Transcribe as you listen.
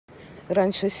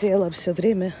Раньше сеяла все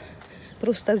время,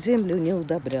 просто в землю не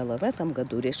удобряла. В этом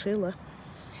году решила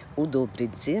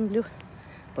удобрить землю.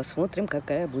 Посмотрим,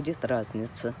 какая будет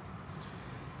разница.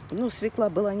 Ну, свекла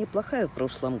была неплохая в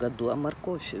прошлом году, а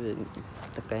морковь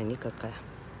такая никакая.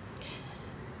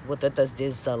 Вот это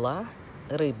здесь зола,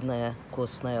 рыбная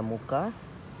костная мука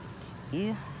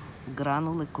и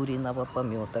гранулы куриного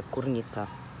помета, курника.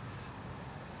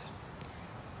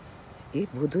 И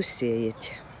буду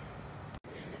сеять.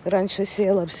 Раньше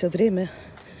сеяла все время,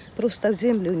 просто в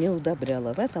землю не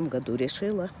удобряла. В этом году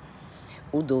решила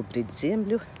удобрить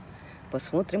землю.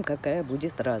 Посмотрим, какая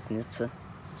будет разница.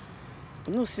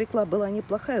 Ну, свекла была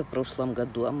неплохая в прошлом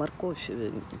году, а морковь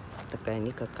такая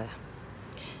никакая.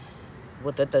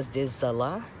 Вот это здесь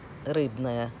зола,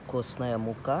 рыбная костная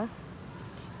мука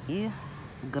и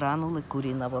гранулы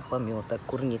куриного помета,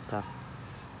 курника.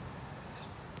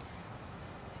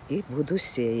 И буду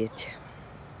сеять.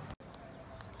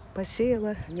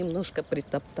 Посеяла, немножко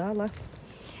притоптала.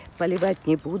 Поливать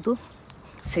не буду.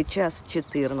 Сейчас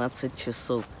 14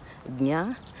 часов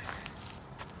дня,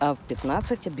 а в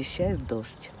 15 обещают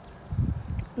дождь.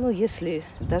 Ну, если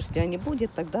дождя не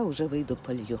будет, тогда уже выйду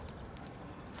полью.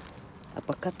 А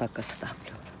пока так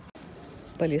оставлю.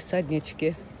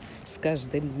 Палисаднички с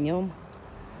каждым днем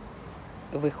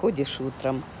выходишь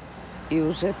утром и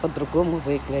уже по-другому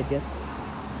выглядят.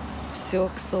 Все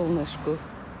к солнышку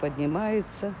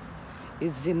поднимается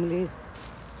из земли.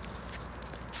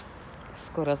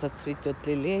 Скоро зацветет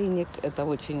лилейник. Это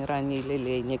очень ранний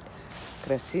лилейник.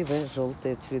 Красивые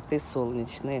желтые цветы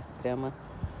солнечные. Прямо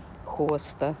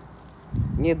хоста.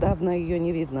 Недавно ее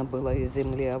не видно было из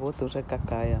земли, а вот уже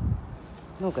какая.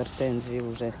 Ну, гортензии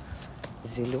уже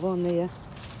зеленые.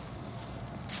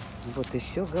 Вот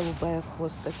еще голубая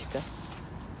хосточка.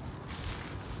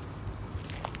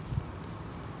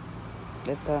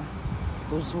 Это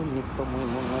бузульник,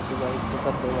 по-моему, называется,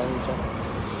 забыла уже.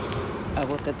 А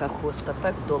вот эта хоста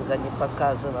так долго не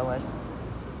показывалась,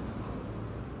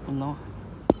 но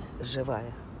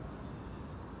живая.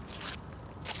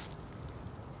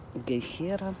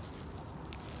 Гейхера.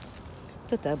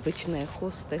 Вот это обычные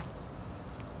хосты.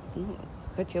 Ну,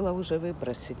 хотела уже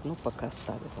выбросить, но пока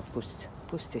оставила.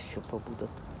 Пусть еще побудут.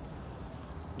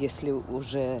 Если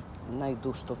уже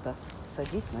найду что-то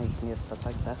садить на их место,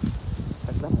 тогда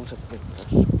может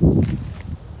выброшу.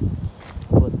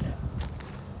 Вот.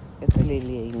 Это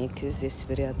лилейник. Здесь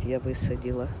в ряд я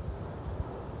высадила.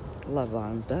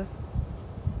 Лаванда.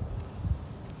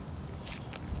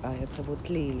 А это вот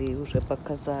лилии уже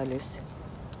показались.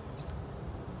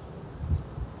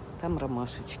 Там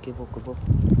ромашечки в углу.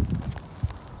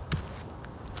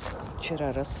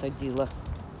 Вчера рассадила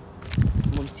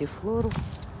мультифлору.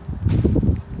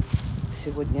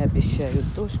 Сегодня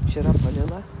обещают дождь. Вчера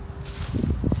полила.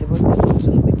 Сегодня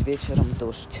должен быть вечером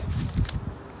дождь.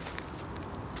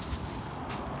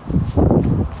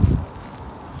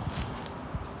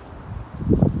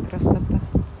 Красота.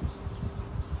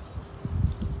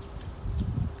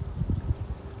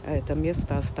 А это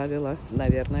место оставила,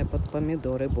 наверное, под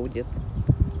помидоры будет.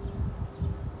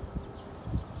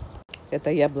 Это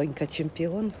яблонька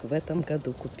чемпион в этом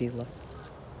году купила.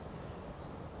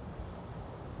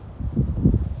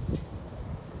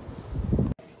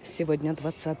 Сегодня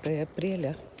 20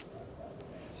 апреля.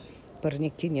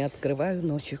 Парники не открываю,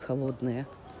 ночи холодные.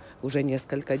 Уже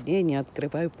несколько дней не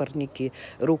открываю парники.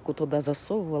 Руку туда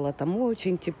засовывала, там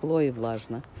очень тепло и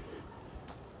влажно.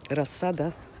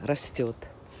 Рассада растет.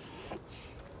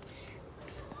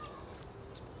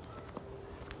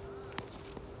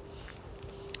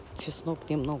 Чеснок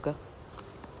немного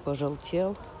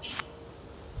пожелтел.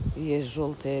 Есть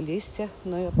желтые листья,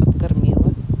 но я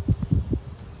подкормила.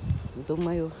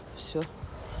 Думаю, все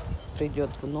придет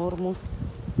в норму.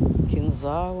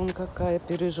 Кинза вон какая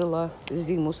пережила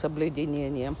зиму с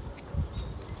обледенением.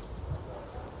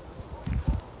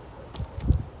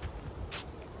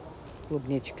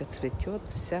 Клубничка цветет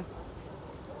вся.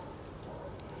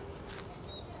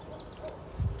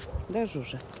 Даже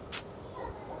уже.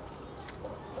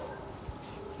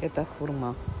 Это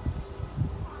хурма.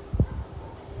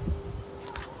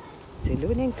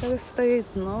 Зелененькая стоит,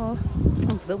 но,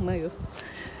 думаю,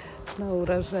 на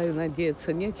урожай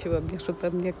надеяться нечего.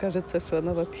 Мне кажется, что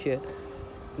она вообще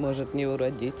может не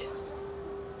уродить.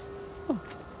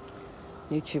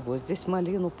 Ничего, здесь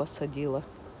малину посадила.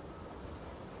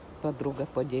 Подруга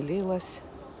поделилась.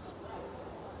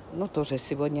 Но тоже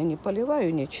сегодня не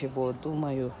поливаю ничего.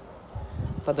 Думаю,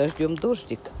 подождем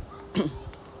дождик.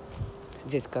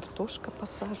 Здесь картошка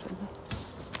посажена.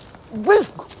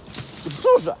 Быск!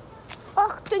 Жужа!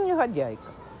 Ах ты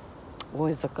негодяйка!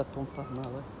 Ой, за котом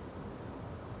погнала.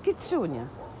 Кицюня.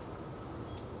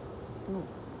 Ну,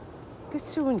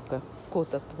 Кисюнька.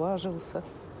 Кот отважился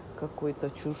какой-то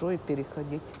чужой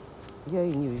переходить. Я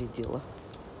и не видела.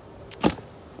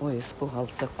 Ой,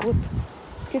 испугался кот.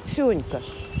 Кисюнька.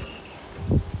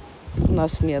 У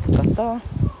нас нет кота.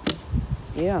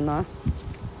 И она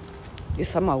и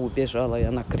сама убежала, и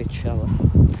она кричала.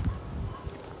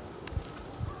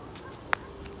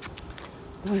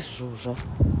 Ой, Жужа.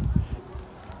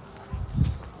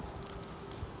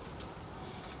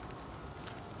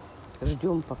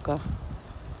 Ждем, пока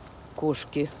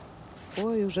кошки.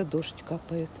 Ой, уже дождь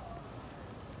капает.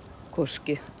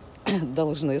 Кошки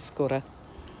должны скоро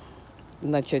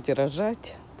начать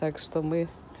рожать. Так что мы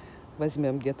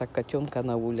возьмем где-то котенка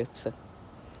на улице,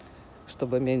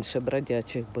 чтобы меньше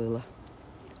бродячих было.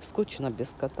 Скучно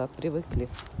без кота, привыкли.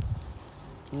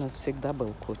 У нас всегда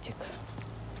был котик.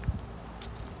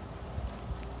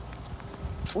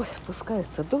 Ой,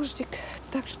 пускается дождик,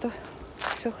 так что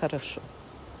все хорошо.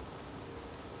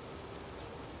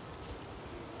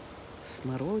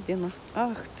 Смородина.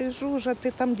 Ах ты, Жужа,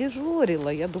 ты там дежурила.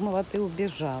 Я думала, ты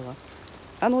убежала.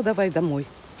 А ну, давай домой.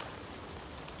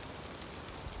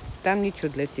 Там ничего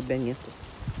для тебя нету.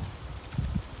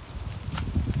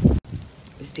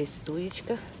 Здесь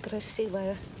стоечка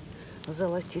красивая,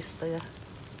 золотистая.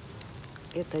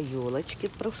 Это елочки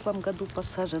в прошлом году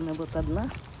посажены. Вот одна.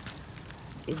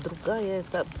 И другая,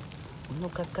 это, ну,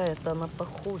 какая-то она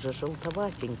похожа,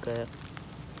 желтоватенькая.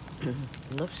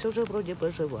 Но все же вроде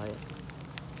бы живая.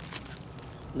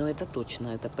 Но это точно,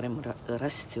 это прям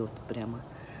растет прямо.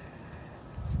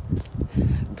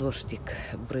 Дождик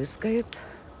брызгает.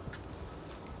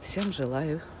 Всем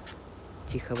желаю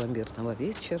тихого, мирного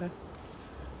вечера,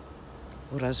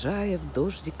 урожаев,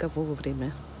 дождика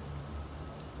вовремя.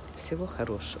 Всего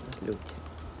хорошего, люди.